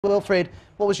Wilfred,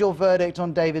 what was your verdict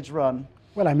on David's run?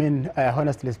 Well, I mean,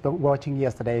 honestly, watching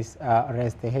yesterday's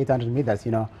race, the 800 meters,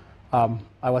 I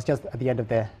was just at the end of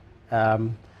the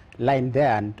line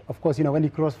there. And of course, when he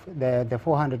crossed the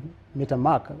 400-meter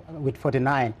mark with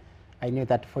 49, I knew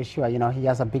that for sure, he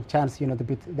has a big chance, to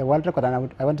beat the world record.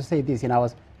 And I want to say this, I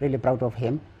was really proud of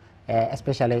him,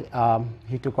 especially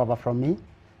he took over from me.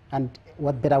 And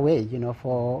what better way,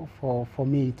 for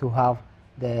me to have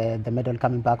the medal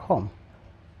coming back home.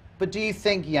 But do you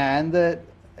think, Jan, that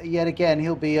yet again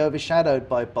he'll be overshadowed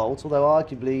by Bolt, although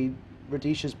arguably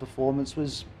Rudisha's performance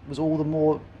was all the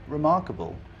more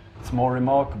remarkable? It's more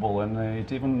remarkable, and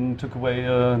it even took away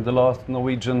the last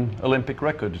Norwegian Olympic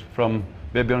record from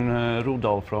Vebjørn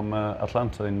Rodal from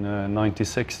Atlanta in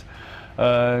 '96.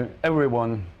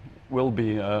 Everyone will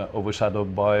be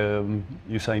overshadowed by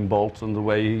Usain Bolt and the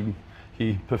way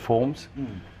he performs.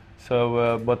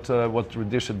 So, but what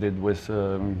Rudisha did was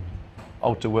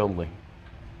otherworldly.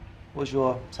 What was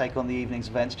your take on the evening's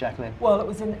events, Jacqueline? Well, it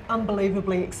was an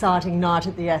unbelievably exciting night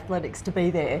at the Athletics to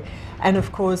be there. And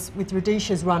of course, with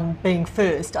Rudisha's run being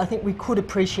first, I think we could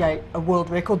appreciate a world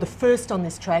record. The first on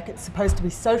this track, it's supposed to be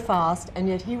so fast, and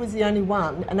yet he was the only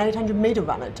one, an 800-metre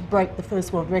runner, to break the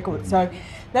first world record. So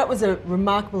that was a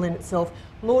remarkable in itself.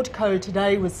 Lord Coe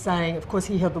today was saying, of course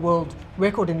he held the world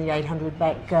record in the 800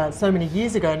 back so many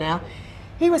years ago now.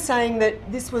 He was saying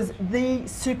that this was the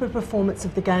super performance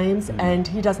of the Games and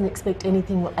he doesn't expect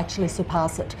anything will actually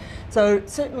surpass it. So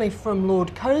certainly from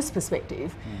Lord Coe's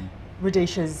perspective,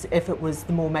 Rudisha's effort was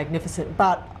the more magnificent.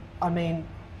 But, I mean,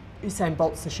 Usain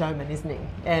Bolt's the showman, isn't he?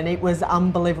 And it was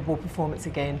unbelievable performance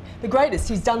again. The greatest.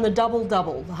 He's done the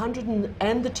double-double, the 100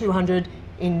 and the 200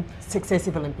 in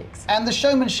successive Olympics. And the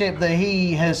showmanship that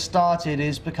he has started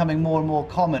is becoming more and more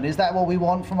common. Is that what we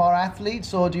want from our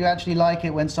athletes, or do you actually like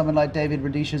it when someone like David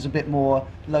Rudisha is a bit more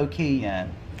low-key,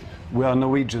 Jan? We are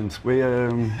Norwegians. We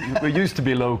used to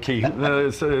be low-key.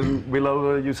 So we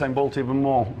love Usain Bolt even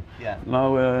more. Yeah.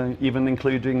 Now, even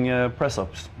including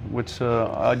press-ups, which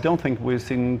I don't think we've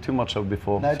seen too much of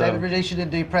before. No, so. David Rudisha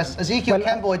didn't do press. Ezekiel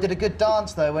Kemboy did a good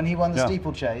dance, though, when he won the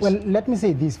steeplechase. Well, let me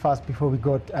say this first before we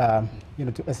got to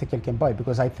Ezekiel Kemboy,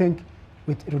 because I think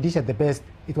with Rudisha,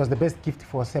 it was the best gift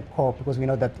for Sepp Coe, because we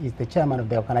know that he's the chairman of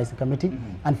the organizing committee.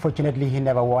 Unfortunately, he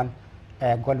never won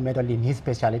a gold medal in his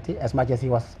specialty, as much as he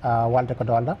was world record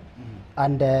holder.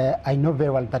 And I know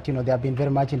very well that they have been very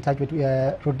much in touch with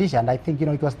Rudisha, and I think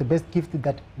it was the best gift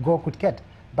that Go could get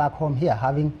back home here,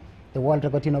 having the world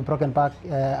record broken back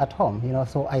at home.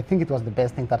 So I think it was the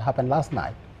best thing that happened last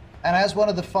night. And as one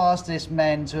of the fastest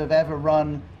men to have ever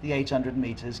run the 800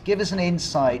 meters, give us an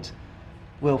insight,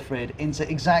 Wilfred, into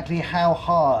exactly how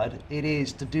hard it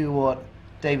is to do what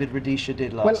David Rudisha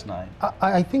did last night.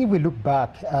 I think if we look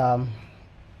back,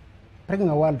 breaking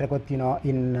a world record,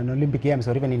 in an Olympic Games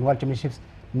or even in World Championships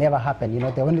never happened.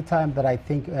 The only time that I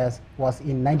think was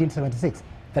in 1976,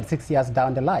 that 6 years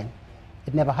down the line.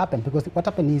 It never happened, because what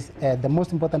happened is the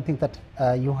most important thing that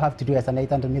you have to do as an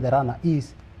 800-meter runner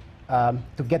is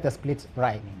to get the splits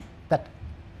right. That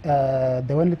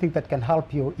the only thing that can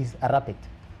help you is a rapid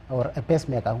or a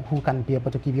pacemaker who can be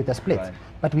able to give you the splits. Right.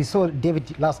 But we saw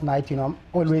David last night,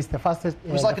 always the fastest.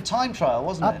 It was like a time trial,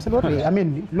 wasn't it? Absolutely. I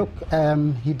mean, look,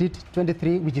 he did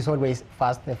 23, which is always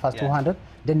fast, the first 200.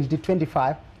 Then he did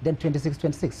 25, then 26,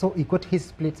 26. So he got his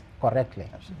splits correctly.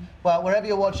 Absolutely. Well, wherever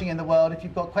you're watching in the world, if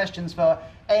you've got questions for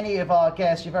any of our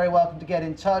guests, you're very welcome to get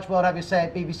in touch.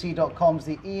 worldhaveyousay@bbc.com is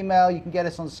the email. You can get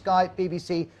us on Skype,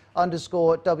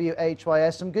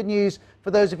 BBC_WHYS. Some good news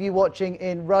for those of you watching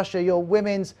in Russia. Your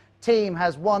women's team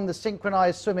has won the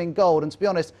synchronized swimming gold, and to be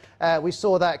honest, we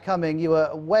saw that coming. You were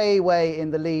way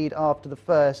in the lead after the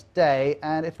first day,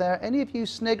 and if there are any of you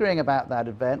sniggering about that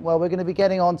event, well, we're going to be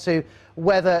getting on to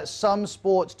whether some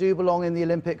sports do belong in the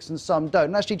Olympics and some don't.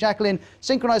 And actually, Jacqueline,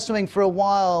 synchronized swimming for a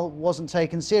while wasn't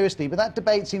taken seriously, but that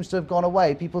debate seems to have gone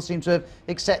away. People seem to have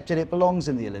accepted it belongs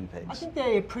in the Olympics. I think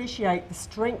they appreciate the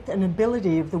strength and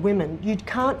ability of the women. You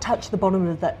can't touch the bottom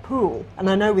of that pool. And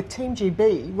I know with Team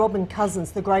GB, Robin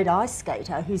Cousins, the great ice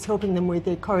skater who's helping them with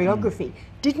their choreography,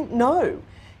 didn't know.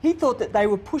 He thought that they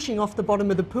were pushing off the bottom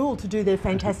of the pool to do their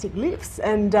fantastic lifts,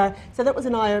 and so that was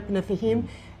an eye-opener for him.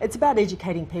 It's about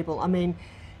educating people. I mean,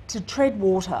 to tread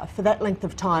water for that length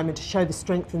of time and to show the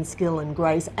strength and skill and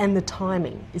grace and the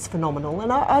timing is phenomenal,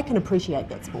 and I can appreciate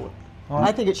that sport.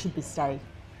 I think it should be stayed.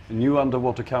 New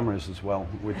underwater cameras as well,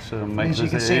 which makes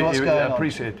us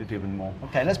appreciate it even more.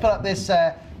 Okay, let's put up this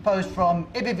post from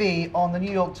Ibivi on the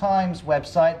New York Times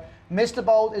website. Mr.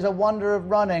 Bolt is a wonder of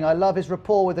running. I love his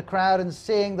rapport with the crowd, and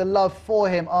seeing the love for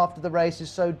him after the race is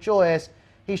so joyous.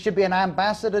 he should be an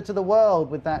ambassador to the world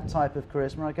with that type of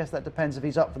charisma. I guess that depends if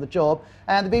he's up for the job.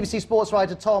 And the BBC sports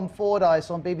writer Tom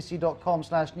Fordyce on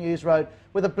bbc.com/news wrote,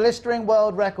 with a blistering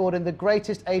world record in the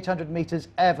greatest 800 metres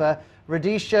ever,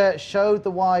 Rudisha showed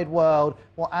the wide world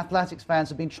what athletics fans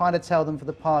have been trying to tell them for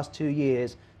the past 2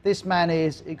 years. This man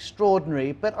is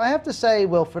extraordinary. But I have to say,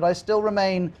 Wilfred, I still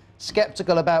remain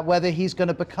sceptical about whether he's going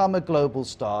to become a global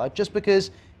star, just because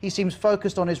he seems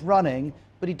focused on his running,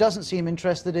 but he doesn't seem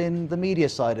interested in the media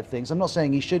side of things. I'm not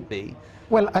saying he should be.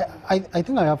 Well, I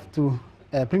think I have to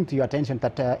bring to your attention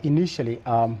that initially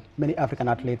many African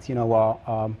athletes,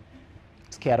 were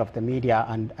scared of the media,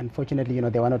 and unfortunately,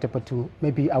 they were not able to,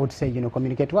 maybe I would say,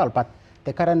 communicate well. But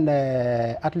the current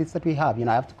athletes that we have,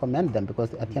 I have to commend them,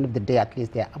 because at the end of the day, at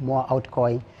least they are more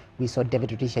outgoing. We saw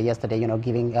David Rudisha yesterday,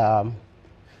 giving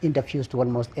interviews to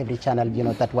almost every channel,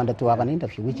 that wanted to have an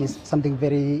interview, which is something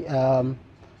very,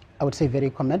 I would say, very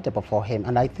commendable for him.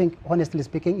 And I think, honestly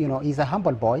speaking, he's a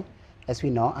humble boy, as we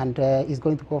know, and he's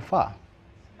going to go far.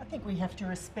 I think we have to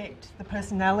respect the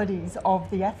personalities of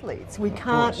the athletes. We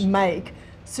can't make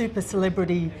super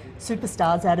celebrity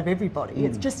superstars out of everybody.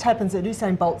 It just happens that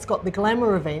Usain Bolt's got the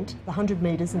glamour event, the 100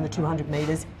 metres and the 200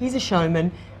 metres. He's a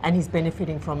showman and he's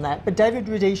benefiting from that. But David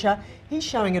Rudisha, he's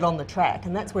showing it on the track,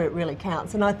 and that's where it really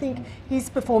counts. And I think his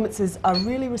performances are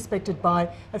really respected by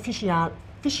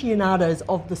aficionados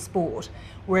of the sport,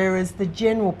 whereas the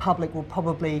general public will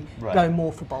probably go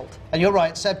more for Bolt. And you're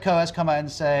right, Seb Coe has come out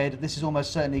and said this is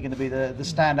almost certainly going to be the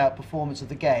standout performance of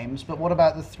the Games. But what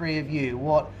about the three of you?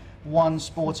 What one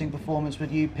sporting performance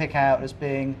would you pick out as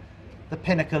being the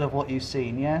pinnacle of what you've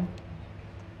seen, yeah?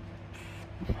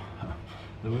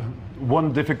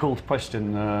 One difficult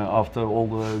question after all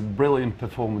the brilliant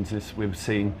performances we've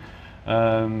seen.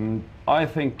 I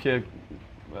think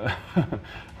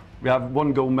we have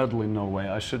one gold medal in Norway.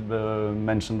 I should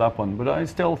mention that one, but I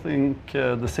still think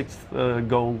the sixth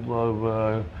goal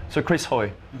of Sir Chris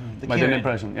Hoy made an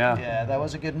impression. Yeah, that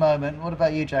was a good moment. What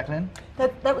about you, Jacqueline?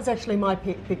 That was actually my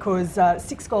pick, because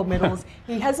 6 gold medals.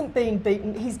 He hasn't been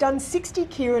beaten. He's done 60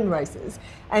 Keirin races,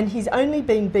 and he's only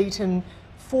been beaten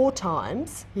 4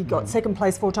 times. He got second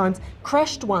place 4 times,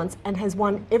 crashed once, and has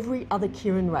won every other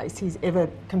Keirin race he's ever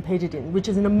competed in, which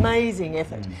is an amazing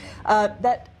effort.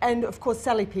 And of course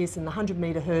Sally Pearson, the 100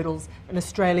 metre hurdles, an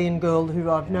Australian girl who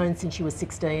I've known since she was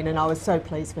 16, and I was so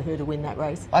pleased for her to win that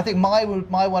race. I think my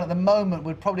one at the moment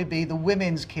would probably be the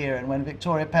women's Keirin, when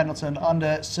Victoria Pendleton,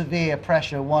 under severe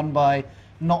pressure, won by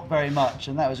not very much,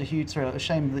 and that was a huge thrill. A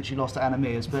shame that she lost to Anna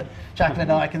Mears, but Jacqueline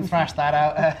and I can thrash that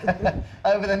out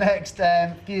over the next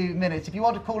few minutes. If you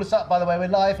want to call us up, by the way, we're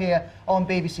live here on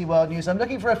BBC World News. I'm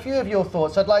looking for a few of your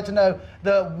thoughts. I'd like to know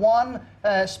the one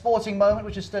sporting moment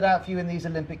which has stood out for you in these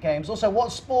Olympic Games. Also,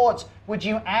 what sports would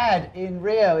you add in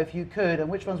Rio if you could, and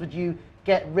which ones would you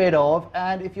get rid of?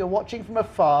 And if you're watching from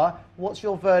afar, what's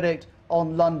your verdict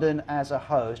on London as a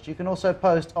host? You can also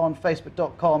post on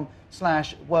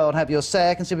facebook.com/world have your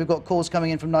say. I can see we've got calls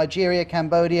coming in from Nigeria,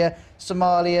 Cambodia,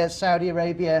 Somalia, Saudi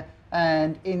Arabia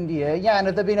and India. Jan,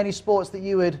 have there been any sports that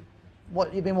you've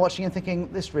been watching and thinking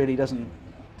this really doesn't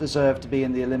deserve to be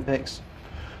in the Olympics?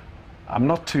 I'm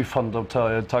not too fond of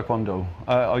taekwondo.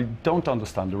 I don't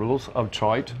understand the rules. I've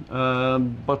tried,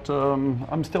 but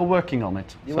I'm still working on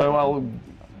it.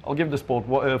 I'll give the sport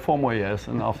 4 more years,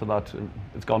 and after that,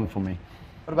 it's gone for me.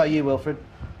 What about you, Wilfred?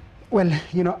 Well,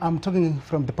 I'm talking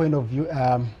from the point of view,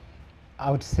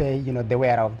 I would say, the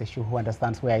wearer of the shoe who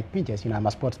understands where it pinches. I'm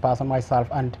a sports person myself,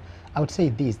 and I would say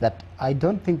this, that I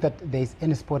don't think that there's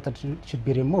any sport that should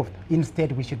be removed.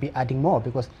 Instead, we should be adding more,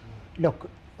 because, look,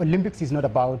 Olympics is not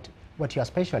about what you are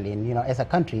special in, as a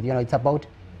country. It's about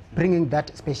bringing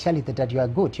that speciality that you are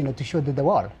good, to show to the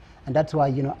world. And that's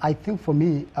why, I think for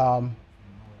me,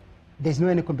 there's no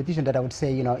any competition that I would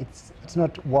say, it's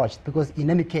not watched, because in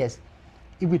any case,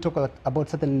 if we talk about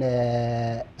certain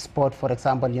sport, for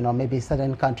example, maybe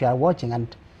certain country are watching,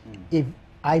 and if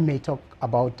I may talk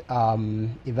about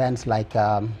events like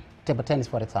table tennis,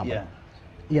 for example,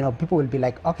 people will be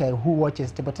like, okay, who watches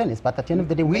table tennis? But at the end of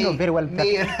the day, we know very well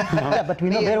that, but we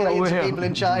know very well people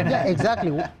in China. Yeah,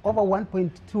 exactly. Over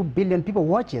 1.2 billion people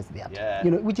watches that,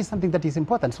 which is something that is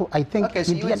important. So I think. Okay,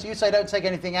 so you say don't take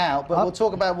anything out, but we'll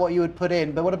talk about what you would put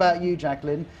in. But what about you,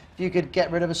 Jacqueline? If you could get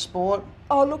rid of a sport?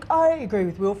 Oh, look, I agree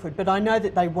with Wilfred, but I know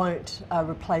that they won't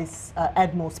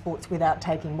add more sports without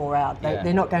taking more out.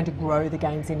 They're not going to grow the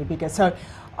games any bigger. So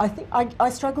I think I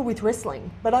struggle with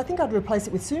wrestling, but I think I'd replace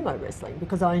it with sumo wrestling,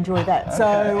 because I enjoy that.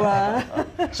 So,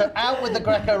 so out with the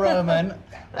Greco-Roman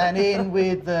and in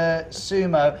with the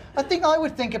sumo. I think I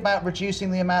would think about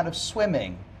reducing the amount of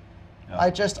swimming. Yeah.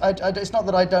 It's not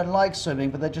that I don't like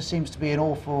swimming, but there just seems to be an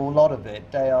awful lot of it,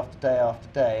 day after day after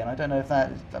day. And I don't know if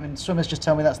that, I mean, swimmers just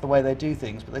tell me that's the way they do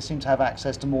things, but they seem to have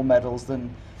access to more medals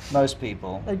than most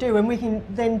people. They do, and we can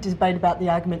then debate about the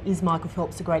argument, is Michael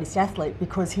Phelps the greatest athlete?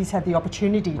 Because he's had the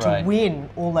opportunity to win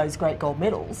all those great gold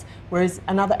medals, whereas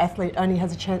another athlete only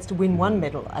has a chance to win one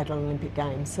medal at an Olympic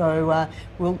Games. So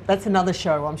that's another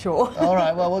show, I'm sure. All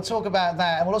right, well, we'll talk about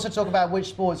that, and we'll also talk about which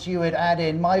sports you would add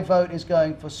in. My vote is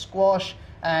going for squash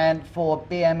and for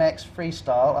BMX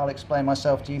freestyle. I'll explain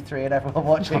myself to you three and everyone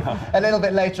watching a little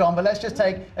bit later on, but let's just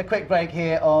take a quick break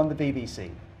here on the BBC.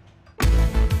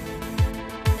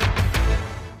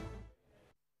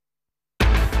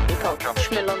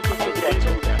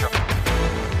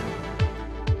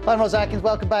 I'm Ros Atkins,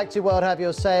 welcome back to World Have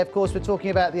Your Say. Of course, we're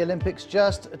talking about the Olympics,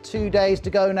 just 2 days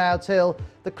to go now till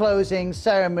the closing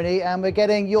ceremony, and we're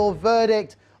getting your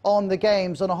verdict on the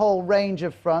Games on a whole range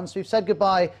of fronts. We've said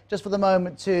goodbye just for the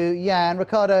moment to Jan.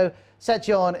 Ricardo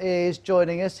Setyon is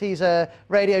joining us. He's a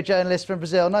radio journalist from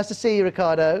Brazil. Nice to see you,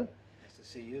 Ricardo. Nice to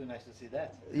see you, nice to see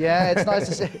that. Yeah, it's nice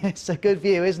to see. It's a good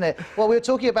view, isn't it? Well, we were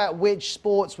talking about which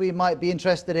sports we might be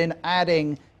interested in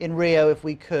adding in Rio if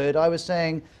we could. I was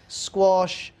saying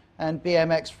squash and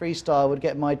BMX freestyle would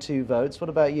get my 2 votes. What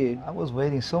about you? I was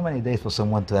waiting so many days for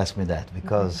someone to ask me that,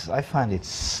 because I find it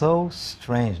so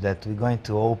strange that we're going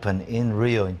to open in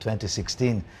Rio in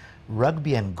 2016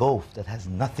 rugby and golf that has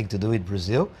nothing to do with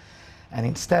Brazil, and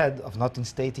instead of not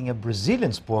instating a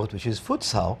Brazilian sport, which is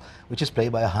futsal, which is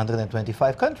played by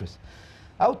 125 countries.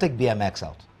 I would take BMX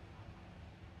out.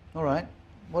 All right.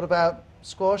 What about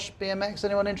squash, BMX?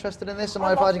 Anyone interested in this? Am I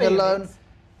love fighting BMX. alone?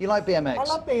 You like BMX? I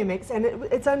love BMX, and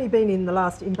it's only been in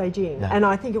Beijing, Yeah. and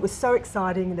I think it was so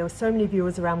exciting. There were so many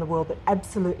viewers around the world that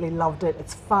absolutely loved it.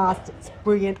 It's fast, it's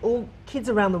brilliant. All kids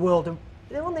around the world,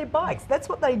 they're on their bikes. That's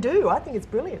what they do. I think it's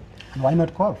brilliant. And why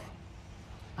not golf?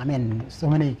 I mean, so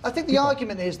many... I think the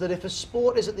argument is that if a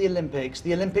sport is at the Olympics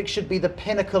should be the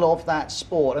pinnacle of that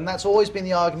sport. And that's always been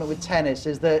the argument with tennis,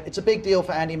 is that it's a big deal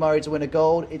for Andy Murray to win a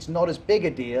gold. It's not as big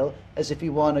a deal as if he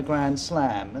won a Grand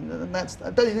Slam. And that's,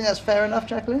 don't you think that's fair enough,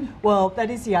 Jacqueline? Well, that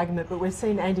is the argument, but we've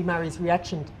seen Andy Murray's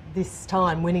reaction this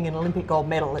time, winning an Olympic gold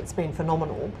medal. It's been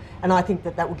phenomenal. And I think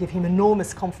that that will give him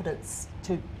enormous confidence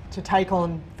to take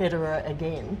on Federer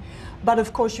again. But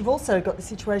of course, you've also got the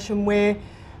situation where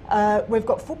we've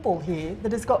got football here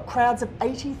that has got crowds of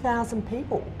 80,000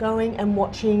 people going and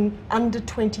watching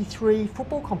under-23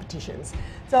 football competitions.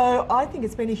 So I think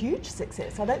it's been a huge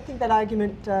success. I don't think that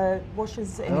argument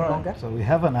washes any longer. So we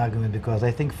have an argument, because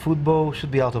I think football should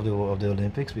be out of the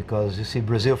Olympics, because you see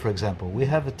Brazil, for example, we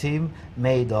have a team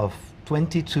made of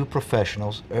 22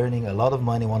 professionals earning a lot of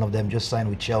money. One of them just signed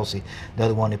with Chelsea, the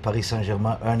other one in Paris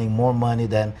Saint-Germain, earning more money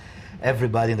than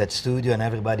everybody in that studio and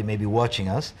everybody maybe watching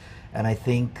us. And I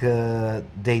think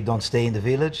they don't stay in the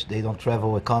village, they don't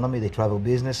travel economy, they travel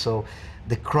business. So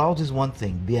the crowd is one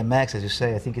thing. BMX, as you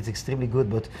say, I think it's extremely good,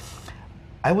 but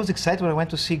I was excited when I went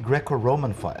to see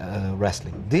Greco-Roman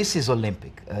wrestling. This is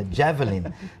Olympic.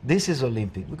 Javelin, this is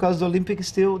Olympic, because the Olympic is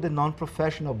still the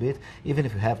non-professional bit, even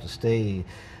if you have to stay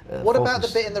what about the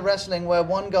bit in the wrestling where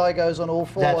one guy goes on all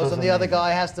fours and the other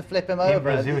guy has to flip him over? In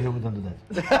Brazil, he wouldn't do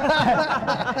that.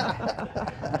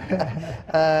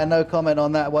 No comment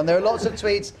on that one. There are lots of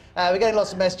tweets. We're getting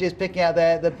lots of messages picking out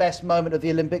the best moment of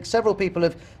the Olympics. Several people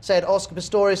have said Oscar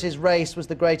Pistorius' race was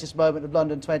the greatest moment of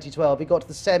London 2012. He got to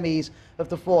the semis of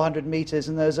the 400 metres,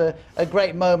 and there was a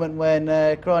great moment when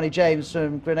Karani James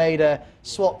from Grenada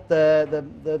swapped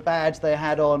the badge they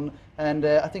had on, and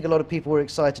I think a lot of people were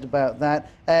excited about that.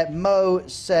 Mo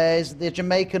says the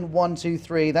Jamaican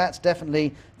 1-2-3, that's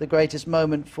definitely the greatest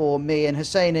moment for me. And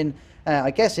Hussein in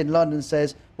I guess in London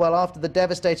says, well, after the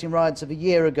devastating riots of a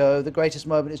year ago, the greatest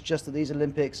moment is just that these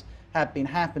Olympics have been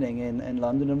happening in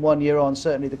London, and 1 year on,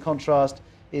 certainly the contrast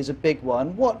is a big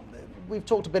one. We've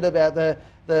talked a bit about the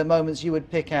moments you would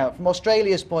pick out. From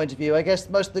Australia's point of view, I guess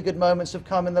most of the good moments have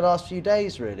come in the last few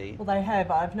days, really. Well, they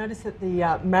have. I've noticed that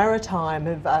the Maritime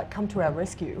have come to our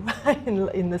rescue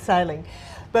in the sailing.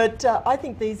 But I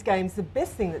think these games, the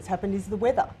best thing that's happened is the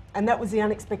weather. And that was the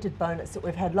unexpected bonus, that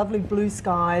we've had lovely blue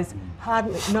skies,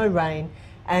 hardly no rain.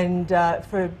 And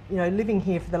for living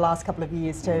here for the last couple of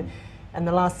years and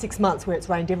the last 6 months where it's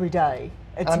rained every day,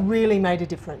 it's really made a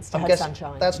difference to have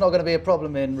sunshine. That's not going to be a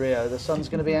problem in Rio. The sun's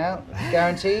going to be out,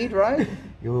 guaranteed, right?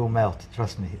 You will melt,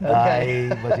 trust me. Okay.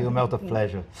 But you will melt of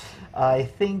pleasure. I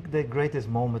think the greatest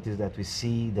moment is that we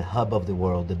see the hub of the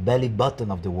world, the belly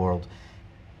button of the world,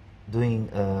 doing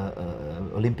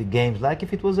Olympic Games, like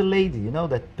if it was a lady,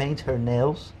 that paints her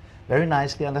nails very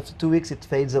nicely, and after 2 weeks it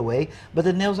fades away, but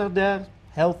the nails are there,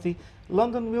 healthy.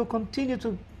 London will continue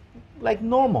to like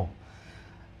normal.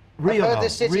 Rio, I've heard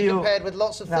this city compared with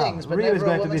lots of things, but Rio never is a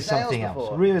going to be women's nails something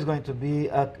before. else. Rio is going to be,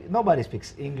 nobody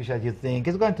speaks English as you think.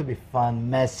 It's going to be fun,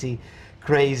 messy,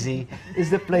 crazy. It's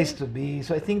the place to be.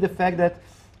 So I think the fact that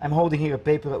I'm holding here a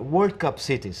paper, World Cup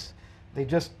cities, they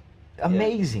just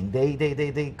amazing.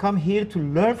 They come here to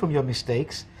learn from your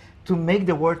mistakes, to make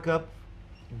the World Cup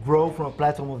grow from a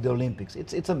platform of the Olympics.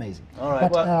 It's amazing. All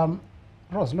right. But,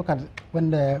 Ros, look at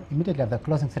when immediately after the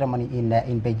closing ceremony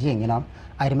in Beijing, you know,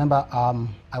 I remember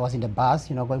I was in the bus,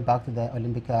 you know, going back to the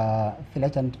Olympic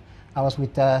village, and I was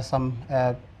with some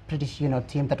British, you know,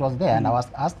 team that was there, and I was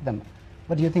asked them,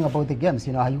 what do you think about the games?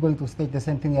 You know, are you going to state the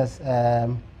same thing as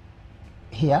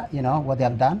here, you know, what they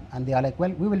have done? And they are like,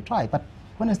 well, we will try. But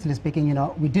honestly speaking, you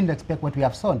know, we didn't expect what we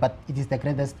have shown, but it is the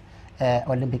greatest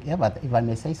Olympic ever, if I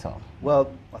may say so.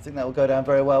 Well, I think that will go down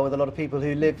very well with a lot of people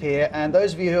who live here. And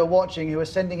those of you who are watching, who are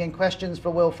sending in questions for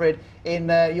Wilfred in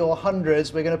your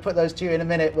hundreds, we're going to put those to you in a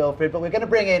minute, Wilfred. But we're going to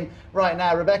bring in right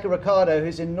now Rebecca Ricardo,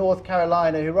 who's in North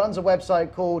Carolina, who runs a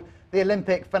website called The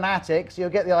Olympic Fanatic. So you'll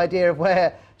get the idea of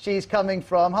where she's coming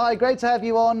from. Hi, great to have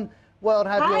you on World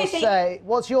Have Your Say.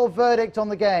 What's your verdict on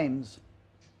the Games?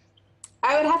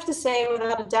 I would have to say,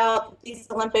 without a doubt, these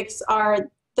Olympics are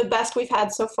the best we've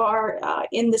had so far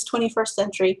in this 21st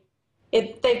century.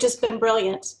 They've just been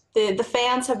brilliant. The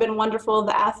fans have been wonderful.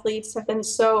 The athletes have been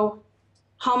so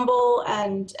humble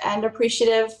and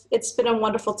appreciative. It's been a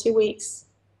wonderful 2 weeks.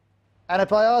 And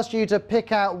if I asked you to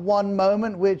pick out one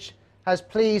moment which has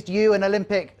pleased you, an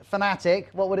Olympic fanatic,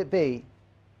 what would it be?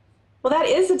 Well, that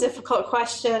is a difficult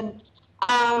question.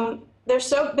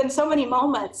 There's been so many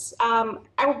moments.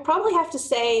 I would probably have to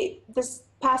say this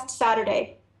past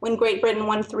Saturday, when Great Britain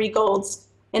won 3 golds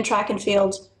in track and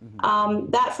field.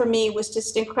 That for me was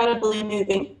just incredibly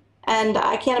moving. And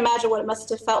I can't imagine what it must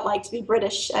have felt like to be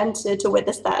British and to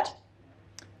witness that.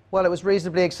 Well, it was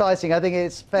reasonably exciting, I think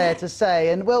it's fair to say.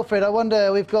 And Wilfred, I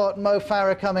wonder, we've got Mo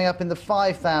Farah coming up in the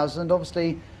 5,000,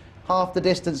 obviously half the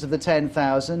distance of the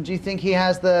 10,000. Do you think he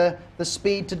has the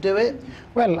speed to do it?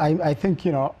 Well, I think,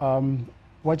 you know,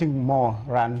 watching Mo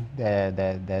run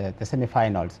the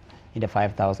semi-finals in the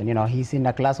 5,000, you know, he's in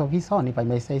a class of his own, if I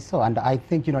may say so. And I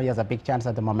think, you know, he has a big chance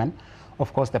at the moment.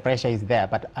 Of course, the pressure is there.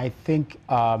 But I think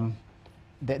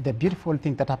the beautiful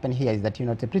thing that happened here is that, you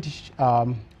know, the British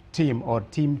team or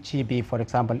Team Chibi, for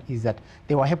example, is that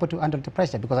they were able to handle the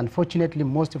pressure, because unfortunately,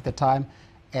 most of the time,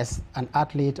 as an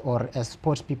athlete or as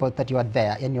sports people that you are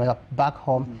there and you are back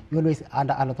home, you're always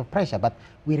under a lot of pressure. But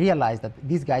we realized that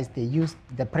these guys, they used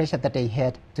the pressure that they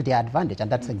had to their advantage, and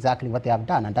that's exactly what they have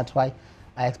done. And that's why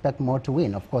I expect more to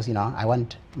win. Of course, you know, I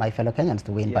want my fellow Kenyans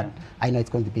to win, but I know it's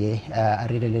going to be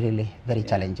really very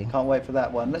challenging. Can't wait for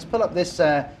that one. Let's pull up this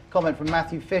comment from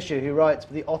Matthew Fisher, who writes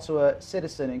for the Ottawa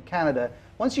Citizen in Canada.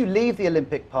 Once you leave the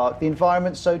Olympic Park, the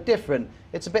environment's so different.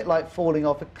 It's a bit like falling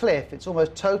off a cliff. It's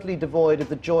almost totally devoid of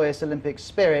the joyous Olympic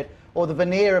spirit or the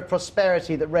veneer of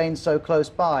prosperity that reigns so close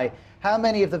by. How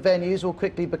many of the venues will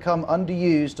quickly become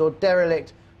underused or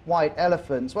derelict white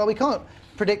elephants? Well, we can't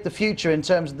predict the future in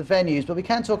terms of the venues, but we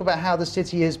can talk about how the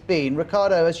city has been.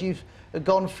 Ricardo, as you've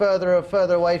gone further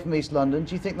away from East London,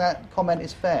 do you think that comment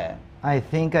is fair? I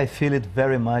think I feel it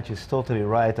very much. It's totally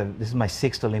right. This is my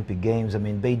 6th Olympic Games. I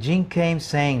mean, Beijing came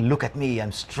saying, look at me,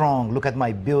 I'm strong, look at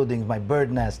my buildings, my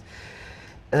bird nest.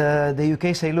 The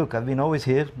UK say, look, I've been always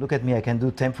here, look at me, I can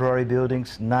do temporary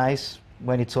buildings, nice.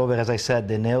 When it's over, as I said,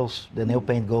 the nail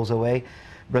paint goes away.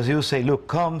 Brazil say, look,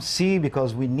 come see,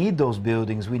 because we need those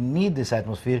buildings, we need this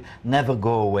atmosphere, never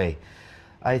go away.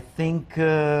 I think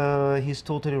he's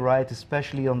totally right,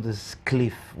 especially on this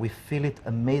cliff. We feel it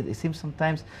amazing. It seems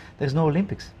sometimes there's no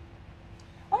Olympics.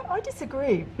 I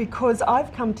disagree, because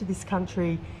I've come to this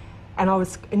country and I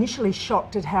was initially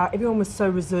shocked at how everyone was so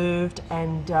reserved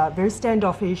and very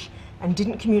standoffish and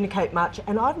didn't communicate much.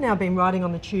 And I've now been riding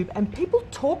on the tube and people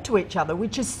talk to each other,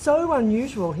 which is so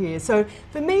unusual here. So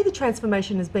for me, the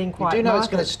transformation has been quite You do know marked.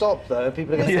 it's going to stop, though.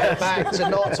 People are going to get back to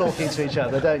not talking to each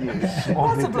other, don't you?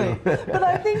 Possibly. But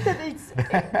I think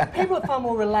that people are far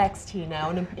more relaxed here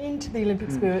now and into the Olympic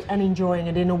spirit and enjoying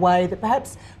it in a way that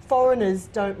perhaps foreigners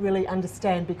don't really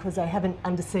understand, because they haven't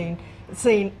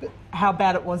seen how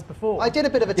bad it was before. I did a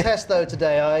bit of a test though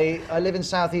today. I live in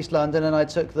southeast London, and I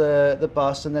took the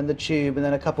bus and then the tube and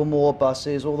then a couple more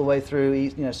buses all the way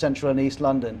through central and east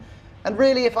London. And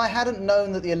really, if I hadn't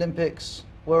known that the Olympics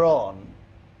were on,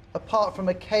 apart from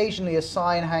occasionally a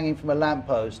sign hanging from a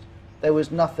lamppost, there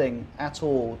was nothing at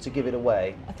all to give it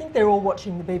away. I think they're all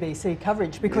watching the BBC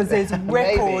coverage because there's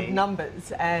record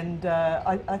numbers, and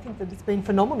I think that it's been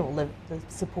phenomenal, the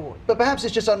support. But perhaps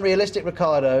it's just unrealistic,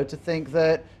 Ricardo, to think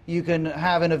that you can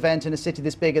have an event in a city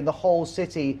this big and the whole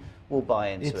city will buy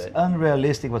into it. It's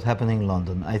unrealistic what's happening in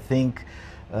London. I think,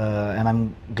 and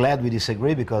I'm glad we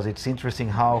disagree, because it's interesting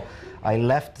how I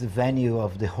left the venue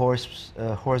of the Horse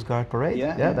Guard Parade.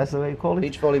 Yeah, that's the way you call it.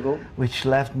 Beach volleyball. Which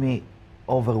left me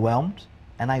overwhelmed,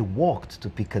 and I walked to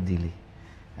Piccadilly.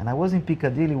 And I was in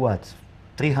Piccadilly, what,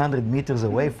 300 meters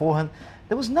away, 400.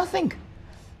 There was nothing.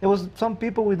 There was some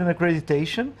people with an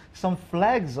accreditation, some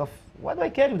flags of, why do I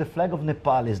care if the flag of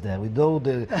Nepal is there, with all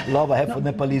the love I have for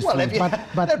Nepalese food.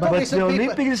 But the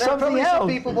Olympics is something else. Some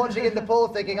people watching in Nepal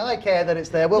thinking, I care that it's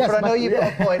there. Wilfred, Yes, I know you've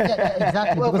got a point.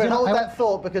 Exactly. Wilfred, hold that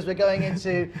thought, because we're going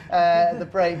into the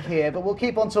break here. But we'll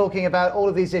keep on talking about all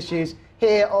of these issues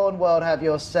here on World Have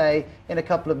Your Say in a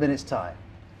couple of minutes' time.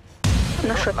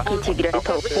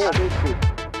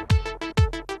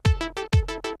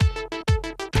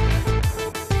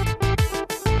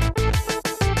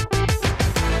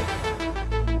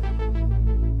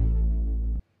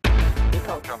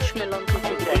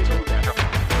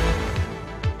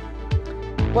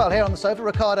 Well, here on the sofa,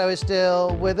 Ricardo is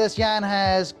still with us. Jan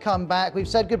has come back. We've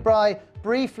said goodbye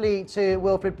briefly to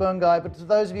Wilfred Bungei, but to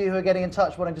those of you who are getting in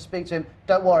touch wanting to speak to him,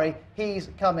 don't worry, he's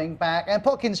coming back. And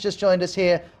Potkin's just joined us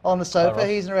here on the sofa.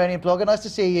 He's an Iranian blogger. Nice to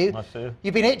see you. Nice to see you.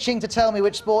 You've been itching to tell me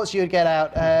which sports you'd get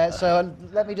out, so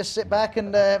let me just sit back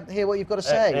and hear what you've got to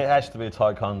say. It has to be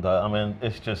taekwondo. I mean,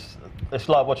 it's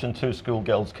like watching two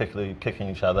schoolgirls kicking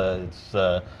each other.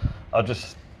 I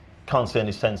just can't see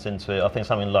any sense into it. I think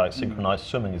something like synchronized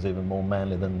swimming is even more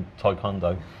manly than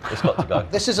taekwondo. It's got to go.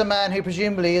 This is a man who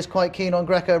presumably is quite keen on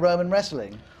Greco-Roman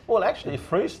wrestling. Well, actually,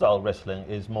 freestyle wrestling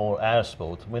is more our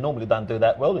sport. We normally don't do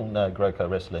that well in Greco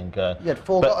wrestling.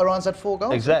 Iran's had 4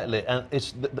 goals. Exactly, and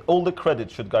all the credit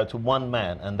should go to one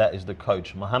man, and that is the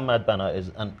coach. Mohammad Bana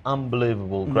is an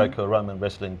unbelievable Greco-Roman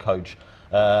wrestling coach.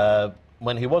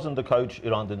 When he wasn't the coach,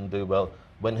 Iran didn't do well.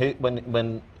 When he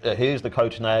is the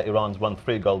coach now, Iran's won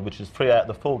 3 gold, which is 3 out of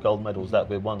the 4 gold medals that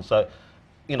we won. So,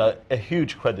 you know, a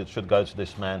huge credit should go to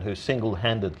this man who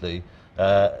single-handedly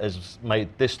has made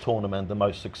this tournament the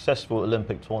most successful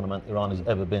Olympic tournament Iran has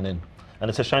ever been in. And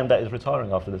it's a shame that he's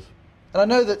retiring after this. And I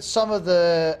know that some of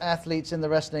the athletes in the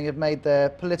wrestling have made their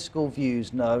political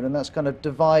views known, and that's kind of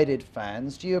divided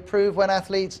fans. Do you approve when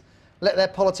athletes let their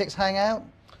politics hang out?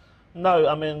 No,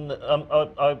 I mean,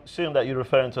 I assume that you're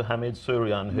referring to Hamid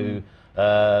Suryan, who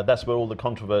that's where all the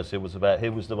controversy was about. He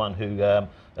was the one who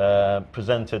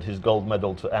presented his gold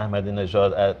medal to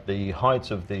Ahmadinejad at the height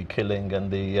of the killing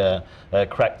and the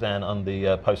crackdown on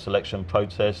the post-election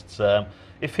protests.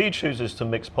 If he chooses to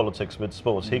mix politics with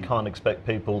sports, he can't expect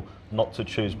people not to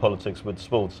choose politics with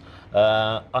sports.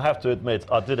 I have to admit,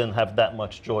 I didn't have that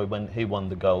much joy when he won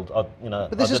the gold.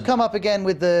 But this has come up again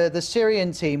with the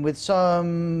Syrian team, with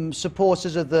some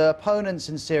supporters of the opponents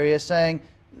in Syria saying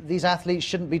these athletes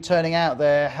shouldn't be turning out.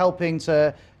 They're helping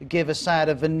to give Assad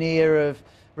a veneer of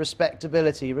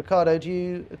respectability. Ricardo, do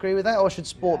you agree with that, or should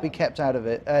sport be kept out of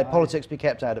it, politics be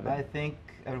kept out of it? I think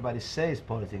everybody says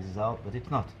politics is out, but it's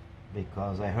not.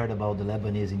 Because I heard about the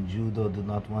Lebanese in judo do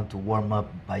not want to warm up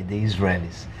by the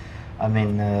Israelis. I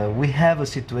mean, we have a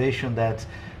situation that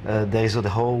there is the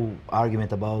whole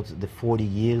argument about the 40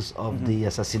 years of the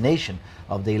assassination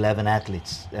of the 11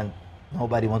 athletes. And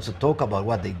nobody wants to talk about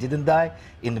what they didn't die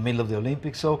in the middle of the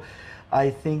Olympics. So I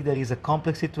think there is a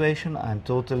complex situation. I'm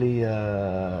totally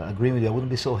agreeing with you. I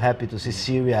wouldn't be so happy to see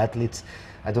Syria athletes.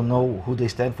 I don't know who they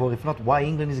stand for. If not, why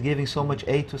England is giving so much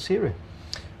aid to Syria?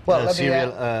 Well,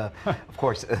 Syria, of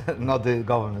course, not the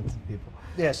government people.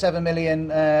 Yeah, $7 million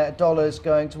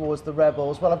going towards the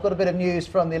rebels. Well, I've got a bit of news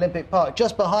from the Olympic Park.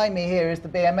 Just behind me here is the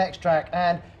BMX track,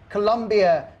 and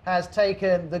Colombia has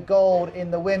taken the gold in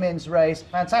the women's race.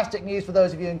 Fantastic news for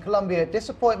those of you in Colombia.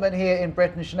 Disappointment here in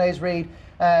Britain. Sinead Reid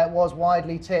was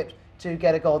widely tipped to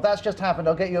get a gold. That's just happened.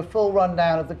 I'll get you a full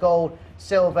rundown of the gold,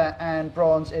 silver and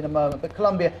bronze in a moment. But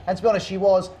Colombia, and to be honest, she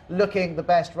was looking the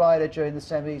best rider during the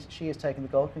semis. She has taken the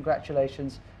gold.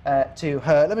 Congratulations to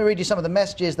her. Let me read you some of the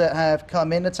messages that have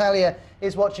come in. Natalia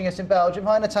is watching us in Belgium.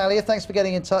 Hi Natalia, thanks for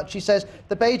getting in touch. She says,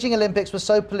 the Beijing Olympics were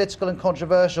so political and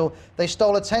controversial. They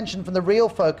stole attention from the real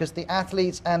focus, the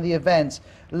athletes and the events.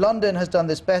 London has done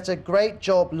this better. Great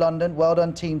job, London. Well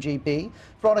done, Team GB.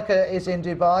 Veronica is in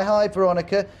Dubai. Hi,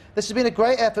 Veronica. This has been a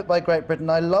great effort by Great Britain.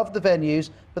 I love the venues,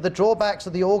 but the drawbacks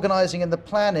of the organising and the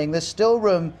planning, there's still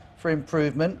room for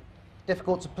improvement.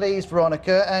 Difficult to please,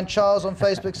 Veronica. And Charles on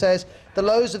Facebook says, the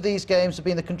lows of these games have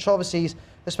been the controversies,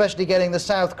 especially getting the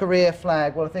South Korea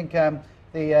flag. Well, I think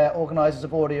the organisers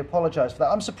have already apologised for that.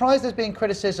 I'm surprised there's been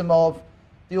criticism of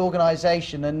the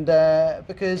organisation, and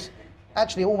because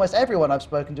actually almost everyone I've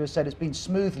spoken to has said it's been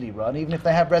smoothly run, even if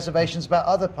they have reservations about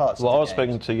other parts of the Well, I was games.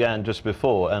 speaking to Jan just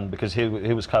before, and because he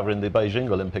was covering the Beijing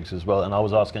Olympics as well, and I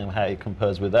was asking him how it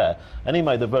compares with that, and he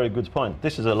made a very good point.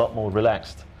 This is a lot more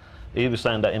relaxed. He was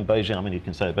saying that in Beijing, I mean, you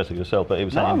can say it better yourself, but he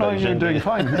was saying in Beijing... you're doing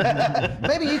fine.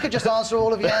 Maybe you could just answer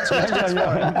all of Jan's questions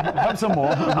for him. Have some more.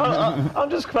 I'm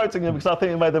just quoting him because I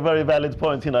think he made a very valid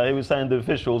point. You know, he was saying the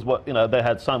officials, they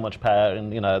had so much power,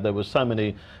 and there was so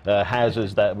many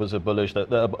houses that was abolished.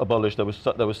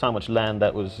 There was so much land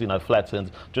that was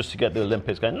flattened just to get the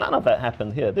Olympics going. None of that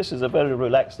happened here. This is a very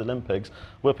relaxed Olympics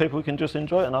where people can just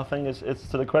enjoy it, and I think it's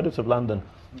to the credit of London.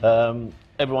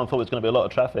 Everyone thought it was going to be a lot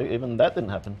of traffic. Even that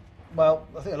didn't happen. Well,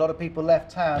 I think a lot of people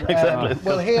left town. Exactly.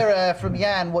 We'll hear from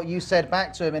Jan what you said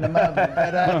back to him in a moment.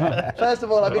 But first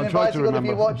of all, I've been inviting all of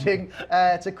you watching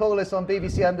to call us on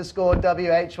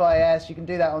BBC_WHYS. You can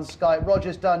do that on Skype.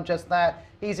 Roger's done just that.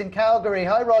 He's in Calgary.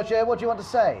 Hi, Roger. What do you want to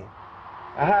say?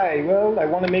 Hi. Well, I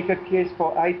want to make a case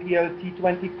for IPL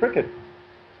T20 cricket.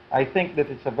 I think that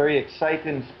it's a very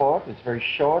exciting sport. It's very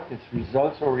short. It's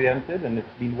results-oriented, and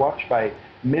it's been watched by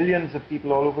millions of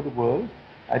people all over the world.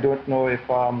 I don't know if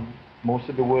most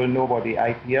of the world know about the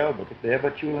IPL, but if they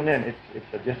ever tune in,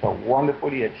 it's just a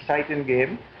wonderfully exciting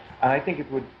game, and I think it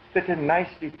would fit in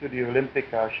nicely to the Olympic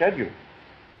schedule.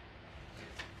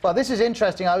 Well, this is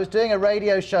interesting. I was doing a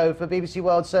radio show for BBC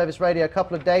World Service Radio a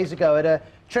couple of days ago at a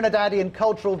Trinidadian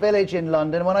cultural village in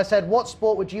London. When I said, what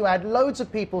sport would you add? Loads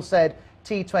of people said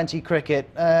T20 cricket.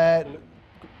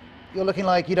 You're looking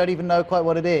like you don't even know quite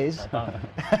what it is.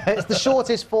 It's the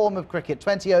shortest form of cricket,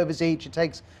 20 overs each. It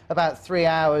takes about 3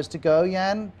 hours to go.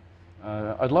 Jan?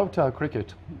 I'd love to have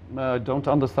cricket. I don't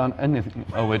understand anything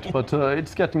of it, but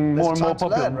it's getting more and more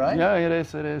popular. Learn, right? Yeah,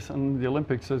 it is. And the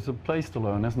Olympics is a place to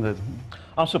learn, isn't it?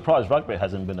 I'm surprised rugby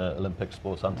hasn't been an Olympic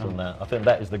sport until now. I think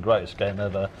that is the greatest game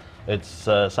ever. It's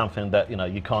something that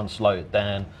you can't slow it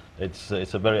down. It's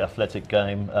a very athletic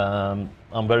game.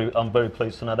 I'm very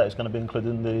pleased to know that it's going to be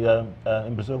included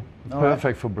in Brazil.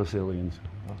 Perfect for Brazilians.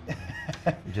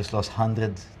 We just lost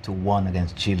 100-1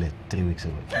 against Chile 3 weeks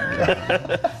ago.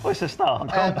 Well, it's a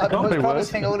start. I was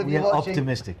promising all of We you are watching.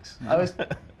 optimistics. I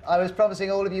was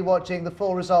promising all of you watching the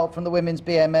full result from the women's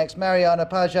BMX. Mariana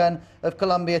Pajan of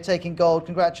Colombia taking gold.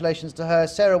 Congratulations to her.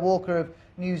 Sarah Walker of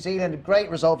New Zealand, a great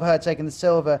result for her, taking the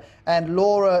silver. And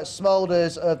Laura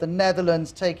Smulders of the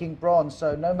Netherlands taking bronze.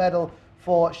 So no medal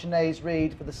for Sinead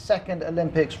Reid for the second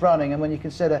Olympics running. And when you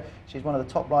consider she's one of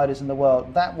the top riders in the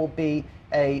world, that will be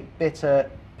a bitter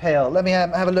pill. Let me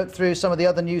have a look through some of the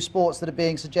other new sports that are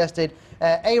being suggested.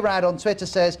 Arad on Twitter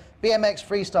says, BMX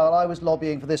freestyle, I was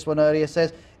lobbying for this one earlier,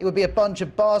 says it would be a bunch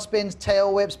of bar spins,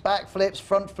 tail whips, back flips,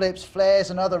 front flips, flares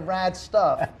and other rad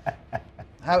stuff.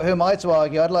 Who am I to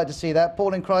argue? I'd like to see that.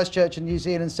 Paul in Christchurch in New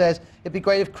Zealand says it'd be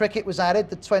great if cricket was added.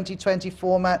 The 2020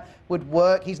 format would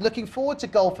work. He's looking forward to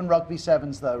golf and rugby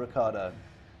sevens though, Ricardo.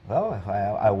 Well,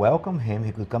 I welcome him.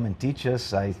 He could come and teach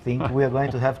us. I think we are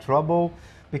going to have trouble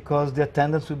because the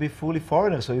attendance will be fully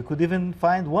foreigners. So you could even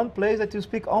find one place that you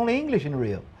speak only English in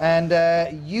Rio. And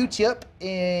YouTube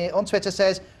on Twitter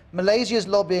says Malaysia's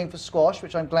lobbying for squash,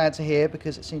 which I'm glad to hear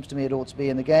because it seems to me it ought to be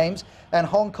in the games. And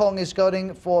Hong Kong is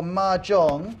going for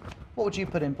mahjong. What would you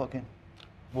put in, Pokin?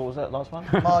 What was that last one?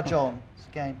 Mahjong. It's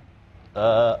a game.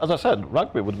 As I said,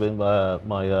 rugby would have been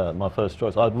my first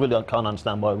choice. I really can't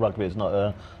understand why rugby is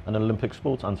not an Olympic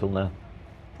sport until now.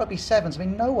 Rugby sevens. I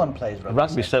mean, no one plays rugby.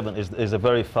 Rugby seven is a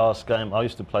very fast game. I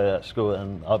used to play at school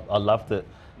and I loved it.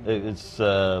 It'd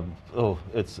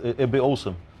be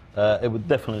awesome. It would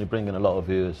definitely bring in a lot of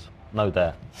viewers, no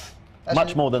doubt.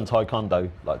 Much more than taekwondo,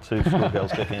 like two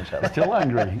schoolgirls kicking each other. Still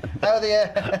angry. How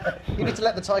the you need to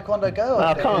let the taekwondo go. No,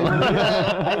 I can't.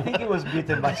 I think he was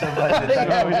beaten by somebody. No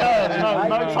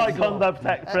taekwondo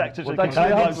practice.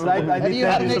 Have you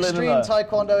had an extreme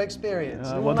taekwondo experience?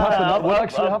 What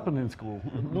actually happened in school?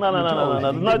 No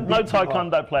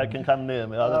taekwondo player can come near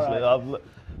me, honestly. Right.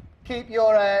 Keep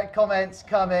your comments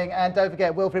coming, and don't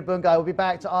forget, Wilfred Bungei will be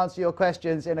back to answer your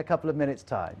questions in a couple of minutes'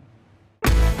 time.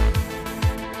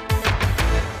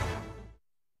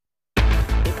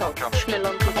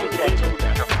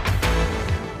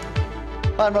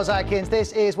 I'm Ros Atkins.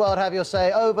 This is World Have Your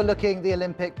Say, overlooking the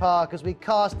Olympic Park as we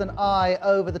cast an eye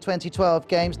over the 2012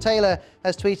 Games. Taylor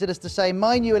has tweeted us to say,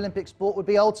 my new Olympic sport would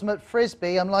be ultimate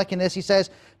frisbee. I'm liking this. He says,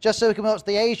 just so we can watch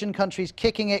the Asian countries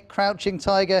kicking it, crouching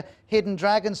tiger, hidden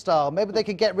dragon style. Maybe they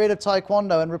could get rid of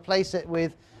taekwondo and replace it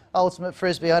with ultimate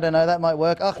frisbee. I don't know, that might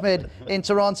work. Ahmed in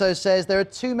Toronto says, there are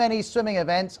too many swimming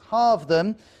events, halve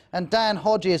them. And Dan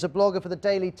Hodges, a blogger for the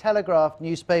Daily Telegraph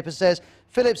newspaper, says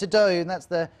Philip Sidow, and that's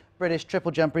the British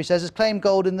triple jumper, he says, has claimed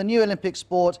gold in the new Olympic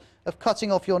sport of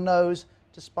cutting off your nose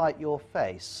to spite your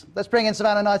face. Let's bring in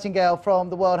Savannah Nightingale from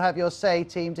the World Have Your Say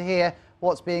team to hear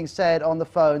what's being said on the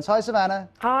phones. Hi, Savannah.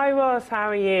 Hi, Ross. How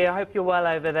are you? I hope you're well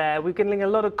over there. We're getting a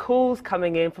lot of calls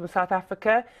coming in from South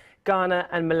Africa, Ghana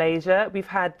and Malaysia. We've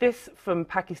had this from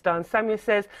Pakistan. Samia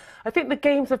says, I think the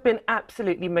games have been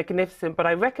absolutely magnificent, but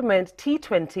I recommend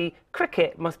T20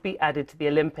 cricket must be added to the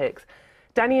Olympics.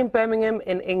 Danny in Birmingham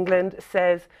in England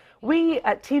says, we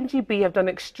at Team GB have done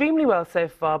extremely well so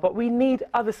far, but we need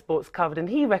other sports covered, and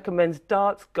he recommends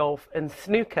darts, golf and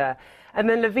snooker. And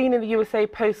then Levine in the USA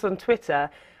posts on Twitter,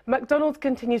 McDonald's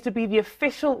continues to be the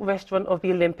official restaurant of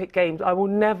the Olympic Games. I will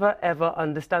never, ever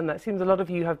understand that. It seems a lot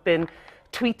of you have been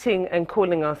tweeting and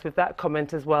calling us with that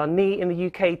comment as well. Nee in the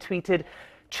UK tweeted,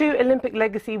 true Olympic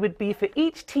legacy would be for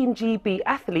each Team GB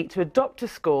athlete to adopt a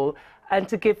school and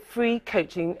to give free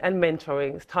coaching and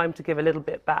mentoring. It's time to give a little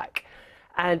bit back.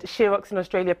 And Shirox in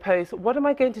Australia posts, what am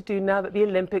I going to do now that the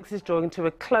Olympics is drawing to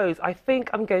a close? I think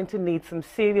I'm going to need some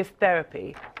serious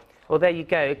therapy. Well, there you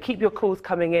go. Keep your calls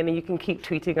coming in and you can keep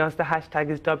tweeting us. The hashtag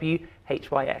is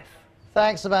WHYS.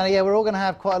 Thanks, Savannah. Yeah, we're all going to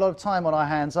have quite a lot of time on our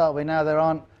hands, aren't we? Now there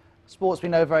aren't sports we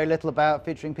know very little about,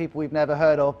 featuring people we've never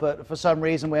heard of, but for some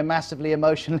reason we're massively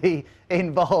emotionally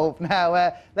involved.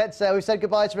 Now, we've said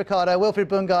goodbye to Ricardo. Wilfred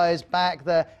Bungei is back,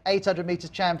 the 800 metres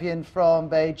champion from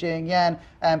Beijing. Jan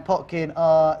and Potkin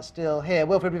are still here.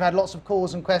 Wilfred, we've had lots of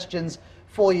calls and questions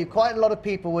for you. Quite a lot of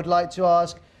people would like to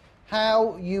ask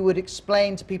how you would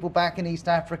explain to people back in East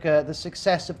Africa the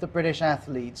success of the British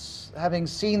athletes. Having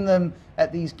seen them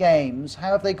at these games,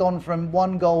 how have they gone from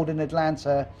one gold in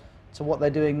Atlanta to what they're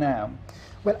doing now?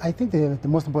 Well, I think the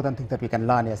most important thing that we can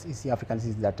learn as East Africans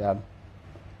is that,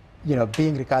 you know,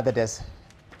 being regarded as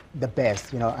the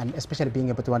best, you know, and especially being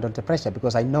able to under pressure,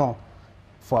 because I know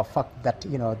for a fact that,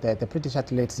 you know, the British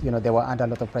athletes, you know, they were under a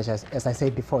lot of pressure, as I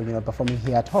said before, you know, performing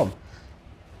here at home.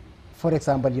 For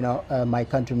example, you know, my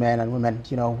countrymen and women,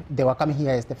 you know, they were coming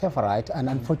here as the favorite, and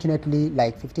unfortunately,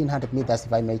 like 1500 meters,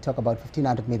 if I may talk about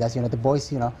 1500 meters, you know, the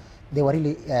boys, you know, they were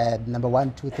really number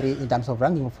 1, 2, 3 in terms of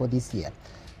ranking for this year.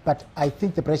 But I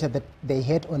think the pressure that they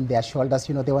had on their shoulders,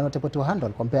 you know, they were not able to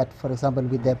handle compared, for example,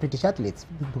 with the British athletes.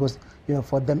 Because, you know,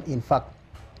 for them, in fact,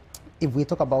 if we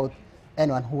talk about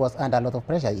anyone who was under a lot of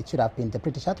pressure, it should have been the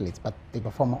British athletes, but they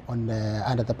perform on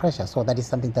under the pressure. So that is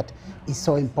something that is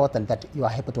so important, that you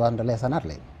are able to handle as an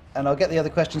athlete. And I'll get the other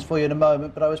questions for you in a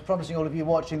moment, but I was promising all of you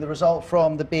watching the result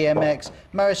from the BMX.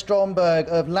 Marius Stromberg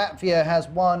of Latvia has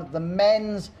won the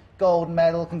men's gold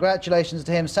medal. Congratulations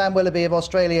to him. Sam Willoughby of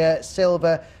Australia,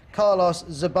 silver. Carlos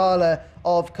Zabala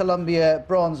of Colombia,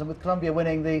 bronze. And with Colombia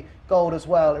winning the gold as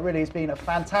well, it really has been a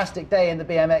fantastic day in the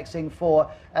BMXing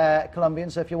for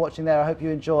Colombians. So if you're watching there, I hope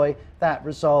you enjoy that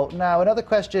result. Now, another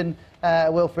question,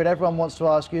 Wilfred, everyone wants to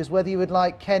ask you is whether you would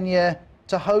like Kenya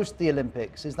to host the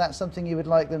Olympics. Is that something you would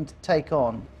like them to take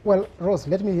on? Well, Rose,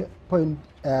 let me point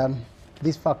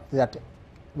this fact that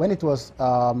when it was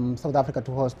South Africa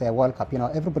to host the World Cup, you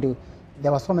know, everybody,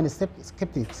 there were so many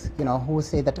skeptics, you know, who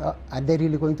say that are they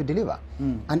really going to deliver?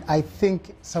 And I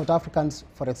think South Africans,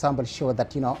 for example, show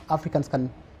that, you know, Africans can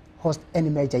host any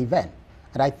major event.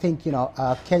 And I think, you know,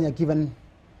 Kenya, given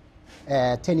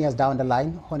 10 years down the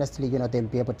line, honestly, you know, they'll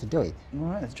be able to do it. All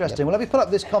right, interesting. Yep. Well, let me pull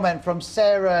up this comment from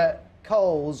Sarah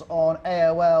Coles on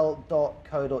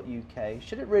AOL.co.uk.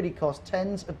 Should it really cost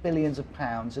tens of billions of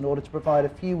pounds in order to provide a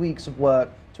few weeks of work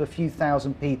to a few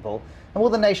thousand people? And will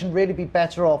the nation really be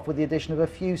better off with the addition of a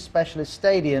few specialist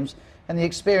stadiums and the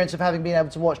experience of having been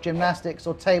able to watch gymnastics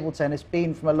or table tennis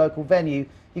being from a local venue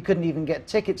you couldn't even get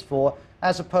tickets for,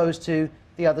 as opposed to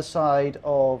the other side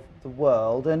of the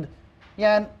world? And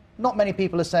Jan, not many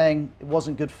people are saying it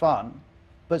wasn't good fun,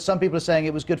 but some people are saying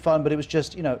it was good fun, but it was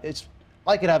just, you know,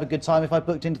 I could have a good time if I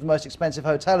booked into the most expensive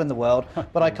hotel in the world,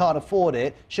 but I can't afford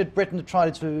it. Should Britain have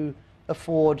tried to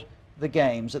afford the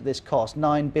Games at this cost?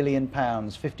 £9 billion,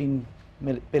 $15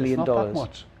 billion. It's not that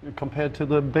much compared to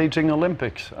the Beijing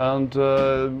Olympics. And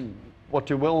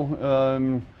what it will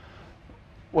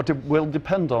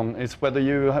depend on is whether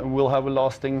you will have a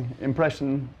lasting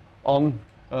impression on,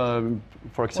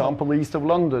 for example, the east of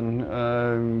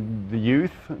London, the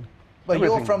youth. Well,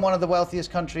 you're from one of the wealthiest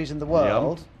countries in the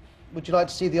world. Yeah. Would you like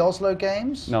to see the Oslo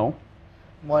Games? No.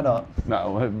 Why not?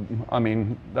 No, I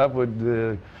mean, that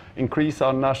would increase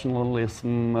our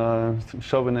nationalism,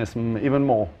 chauvinism even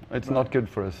more. It's not good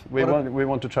for us. We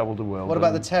want to travel the world. What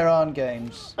about the Tehran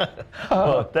Games?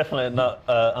 Well, definitely not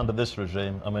under this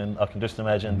regime. I mean, I can just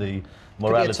imagine the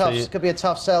morality. Could be a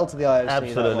tough sell to the IOC.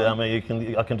 Absolutely. I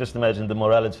mean, I can just imagine the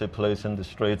morality police in the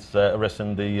streets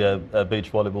arresting the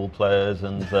beach volleyball players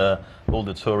and all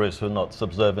the tourists who are not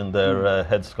observing their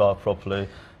headscarf properly.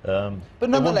 But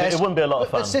nonetheless, it wouldn't be a lot of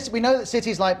fun. We know that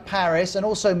cities like Paris and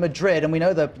also Madrid, and we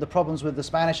know the problems with the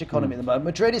Spanish economy at the moment.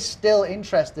 Madrid is still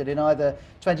interested in either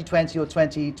 2020 or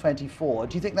 2024.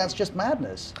 Do you think that's just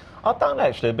madness? I don't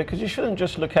actually, because you shouldn't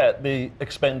just look at the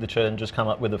expenditure and just come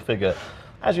up with a figure.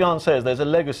 As Jan says, there's a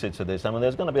legacy to this. I mean,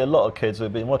 there's going to be a lot of kids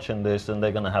who've been watching this, and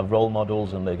they're going to have role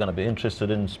models, and they're going to be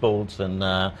interested in sports, and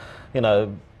you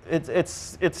know.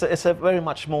 It's a very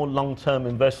much more long-term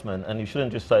investment, and you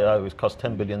shouldn't just say, oh, it's cost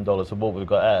 $10 billion of what we've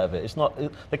got out of it. It's not,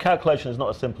 the calculation is not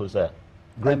as simple as that.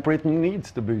 Great Britain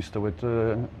needs the boost to it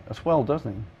as well,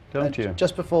 doesn't it? Don't you?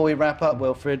 Just before we wrap up,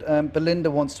 Wilfred, Belinda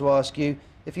wants to ask you,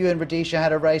 if you and Rudisha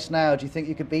had a race now, do you think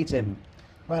you could beat him?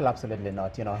 Well, absolutely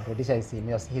not. You know, Rudisha is in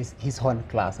his own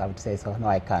class, I would say, so no,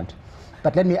 I can't.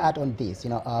 But let me add on this,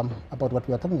 you know, about what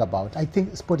we are talking about. I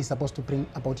think sport is supposed to bring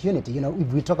about unity. You know,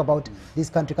 if we talk about this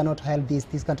country cannot help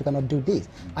this country cannot do this.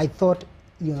 I thought,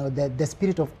 you know, the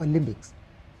spirit of Olympics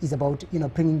is about, you know,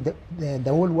 bringing the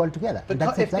whole world together.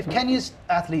 But if Kenya's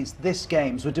athletes this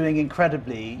Games were doing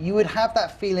incredibly, you would have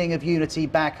that feeling of unity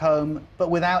back home, but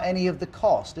without any of the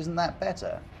cost. Isn't that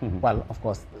better? Well, of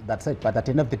course, that's it. But at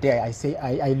the end of the day,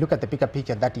 I look at the bigger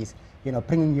picture. That is, you know,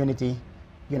 bringing unity,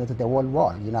 you know, to the whole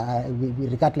world, you know,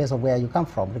 regardless of where you come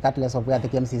from, regardless of where the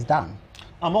Games is done.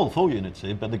 I'm all for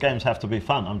unity, but the Games have to be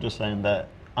fun. I'm just saying that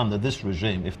under this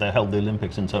regime, if they held the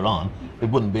Olympics in Tehran, it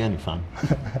wouldn't be any fun.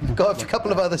 We've got a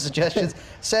couple of other suggestions.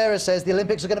 Sarah says the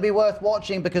Olympics are going to be worth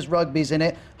watching because rugby's in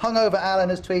it. Hungover Alan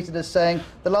has tweeted us saying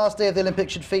the last day of the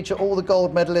Olympics should feature all the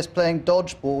gold medalists playing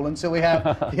dodgeball until we have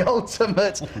the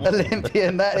ultimate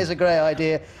Olympian. That is a great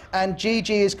idea. And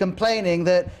Gigi is complaining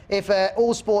that if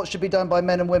all sports should be done by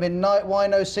men and women, why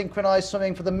no synchronised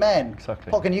swimming for the men?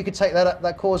 Exactly. Pocken, you could take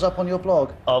that cause up on your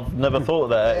blog. I've never thought of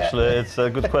that, actually. It's a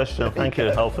good question. Thank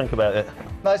you. I'll think about it.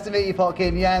 Nice to meet you,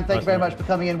 Pocken. Jan, thank you very much for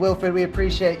coming in. Wilfred, we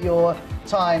appreciate your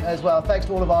time as well. Thanks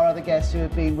to all of our other guests who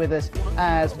have been with us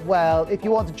as well. If you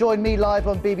want to join me live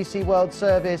on BBC World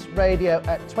Service Radio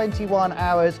at 21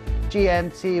 hours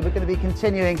GMT, we're going to be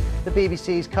continuing the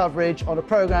BBC's coverage on a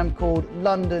programme called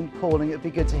London Calling. It'd be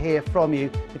good to hear from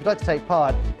you. If you'd like to take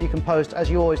part, you can post,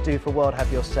 as you always do, for World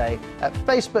Have Your Say at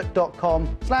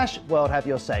facebook.com/World Have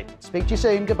Your Say. Speak to you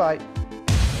soon. Goodbye.